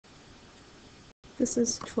This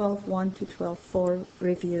is 12.1 to 12.4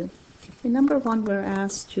 review. In number 1, we're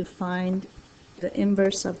asked to find the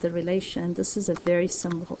inverse of the relation. This is a very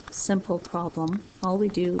simple problem. All we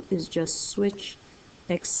do is just switch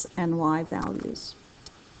x and y values.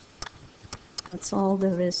 That's all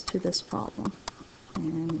there is to this problem.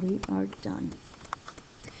 And we are done.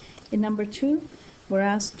 In number 2, we're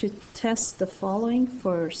asked to test the following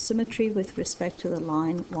for symmetry with respect to the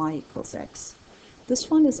line y equals x. This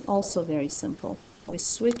one is also very simple. We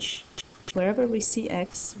switch, wherever we see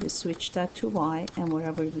x, we switch that to y, and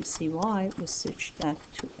wherever we see y, we switch that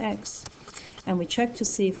to x. And we check to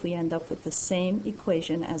see if we end up with the same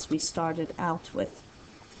equation as we started out with.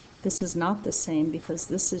 This is not the same because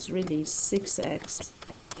this is really 6x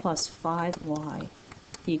plus 5y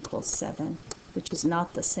equals 7, which is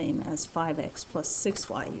not the same as 5x plus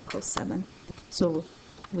 6y equals 7. So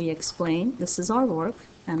we explain, this is our work,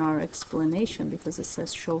 and our explanation, because it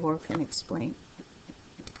says show work and explain,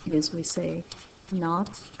 is we say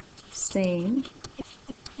not same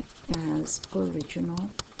as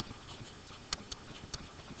original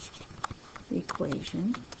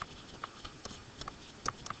equation,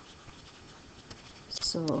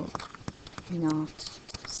 so not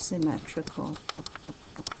symmetrical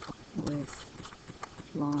with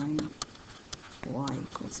line y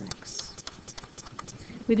equals x.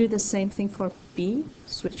 We do the same thing for b,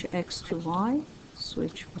 switch x to y,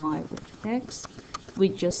 switch y with x. We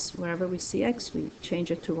just, wherever we see x, we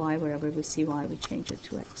change it to y, wherever we see y, we change it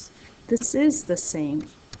to x. This is the same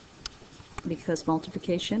because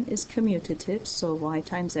multiplication is commutative, so y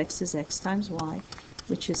times x is x times y,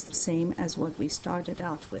 which is the same as what we started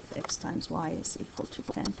out with, x times y is equal to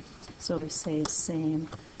 10. So we say same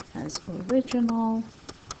as original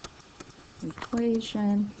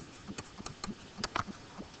equation,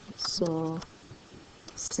 so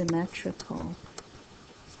symmetrical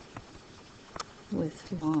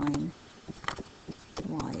with line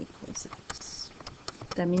y equals x.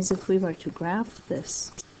 That means if we were to graph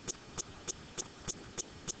this,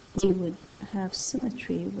 we would have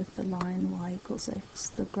symmetry with the line y equals x.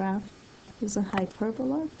 The graph is a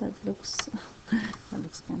hyperbola that looks that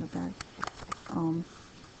looks kind of bad.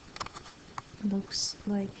 Looks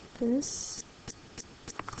like this.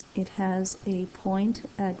 It has a point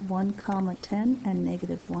at 1, 10 and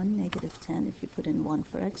 -1, -10. If you put in 1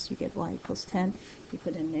 for x, you get y equals 10. If you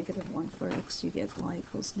put in -1 for x, you get y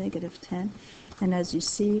equals -10. And as you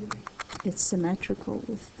see, it's symmetrical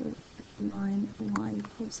with the line y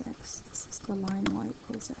equals x. This is the line y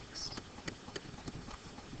equals x.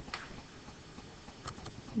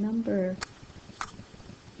 Number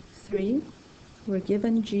 3, we're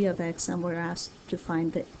given g of x and we're asked to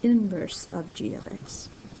find the inverse of g of x.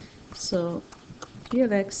 So g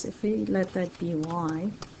of x, if we let that be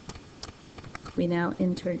y, we now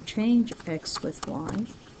interchange x with y,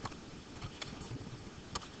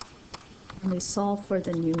 and we solve for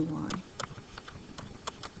the new y.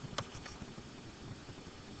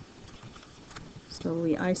 So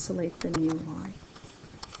we isolate the new y.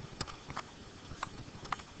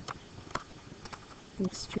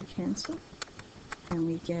 These two cancel, and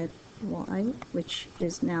we get y, which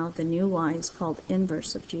is now the new y is called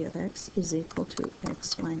inverse of g of x, is equal to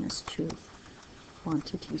x minus 2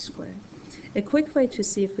 quantity squared. A quick way to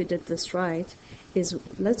see if we did this right is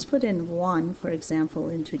let's put in 1, for example,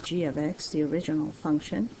 into g of x, the original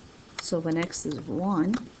function. So when x is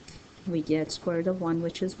 1, we get square root of 1,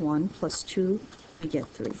 which is 1, plus 2, we get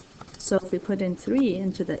 3. So if we put in 3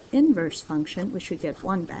 into the inverse function, we should get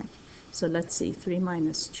 1 back. So let's see, 3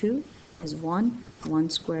 minus 2 is 1. 1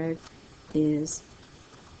 squared is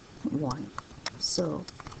 1. So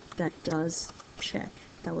that does check.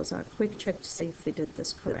 That was our quick check to see if we did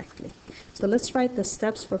this correctly. So let's write the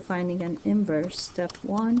steps for finding an inverse. Step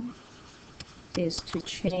 1 is to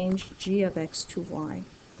change g of x to y.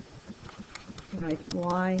 Write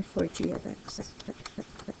y for g of x.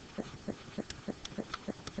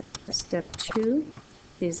 Step 2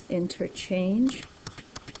 is interchange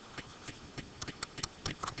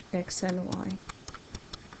x and y.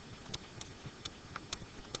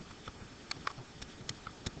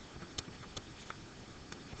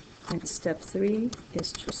 And step 3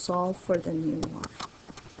 is to solve for the new y.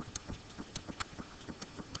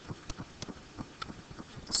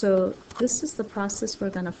 So this is the process we're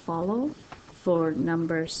going to follow for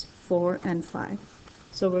numbers 4 and 5.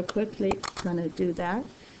 So we're quickly going to do that.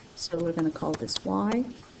 So we're going to call this y.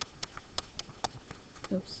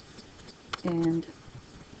 Oops. And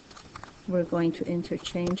we're going to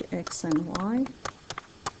interchange x and y.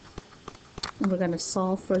 And we're going to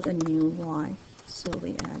solve for the new y. So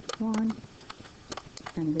we add 1,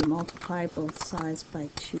 and we multiply both sides by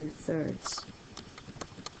 2/3.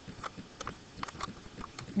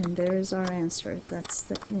 And there's our answer. That's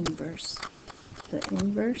the inverse. The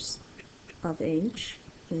inverse of h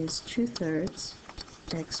is 2/3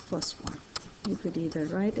 x plus 1. You could either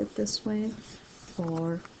write it this way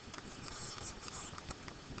or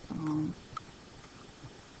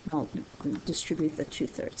I'll distribute the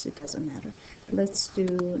 2/3. It doesn't matter. Let's do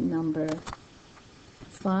number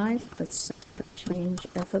 5. Let's change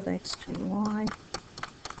f of x to y.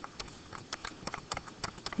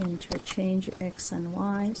 Interchange x and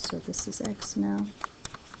y. So this is x now.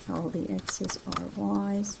 All the x's are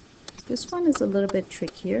y's. This one is a little bit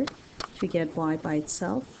trickier to get y by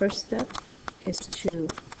itself. First step is to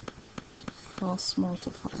cross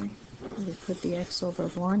multiply. We put the x over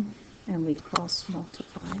 1 and we cross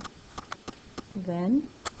multiply. Then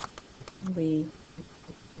we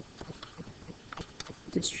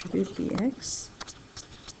distribute the x.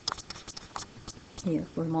 Here,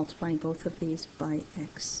 we're multiplying both of these by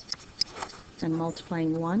x. And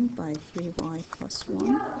multiplying 1 by 3y plus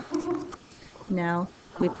 1. Now,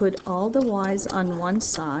 we put all the y's on one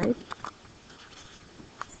side,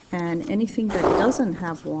 and anything that doesn't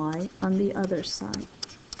have y on the other side.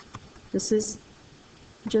 This is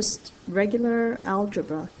just regular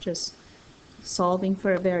algebra, just solving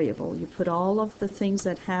for a variable. You put all of the things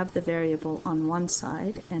that have the variable on one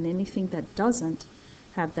side, and anything that doesn't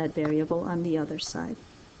have that variable on the other side.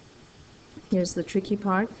 Here's the tricky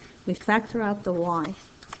part. We factor out the y.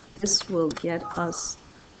 This will get us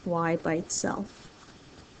y by itself.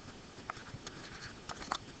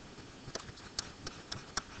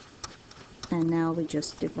 And now we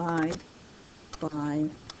just divide by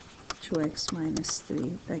 2x minus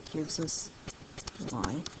 3. That gives us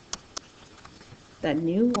y. That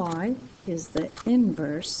new y is the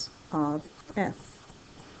inverse of f.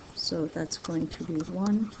 So that's going to be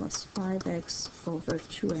 1 plus 5x over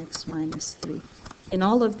 2x minus 3. In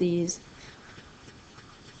all of these,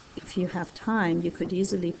 if you have time, you could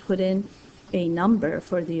easily put in a number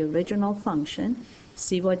for the original function,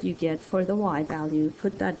 see what you get for the y value,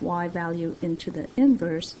 put that y value into the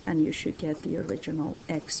inverse, and you should get the original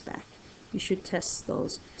x back. You should test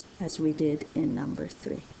those as we did in number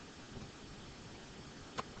 3.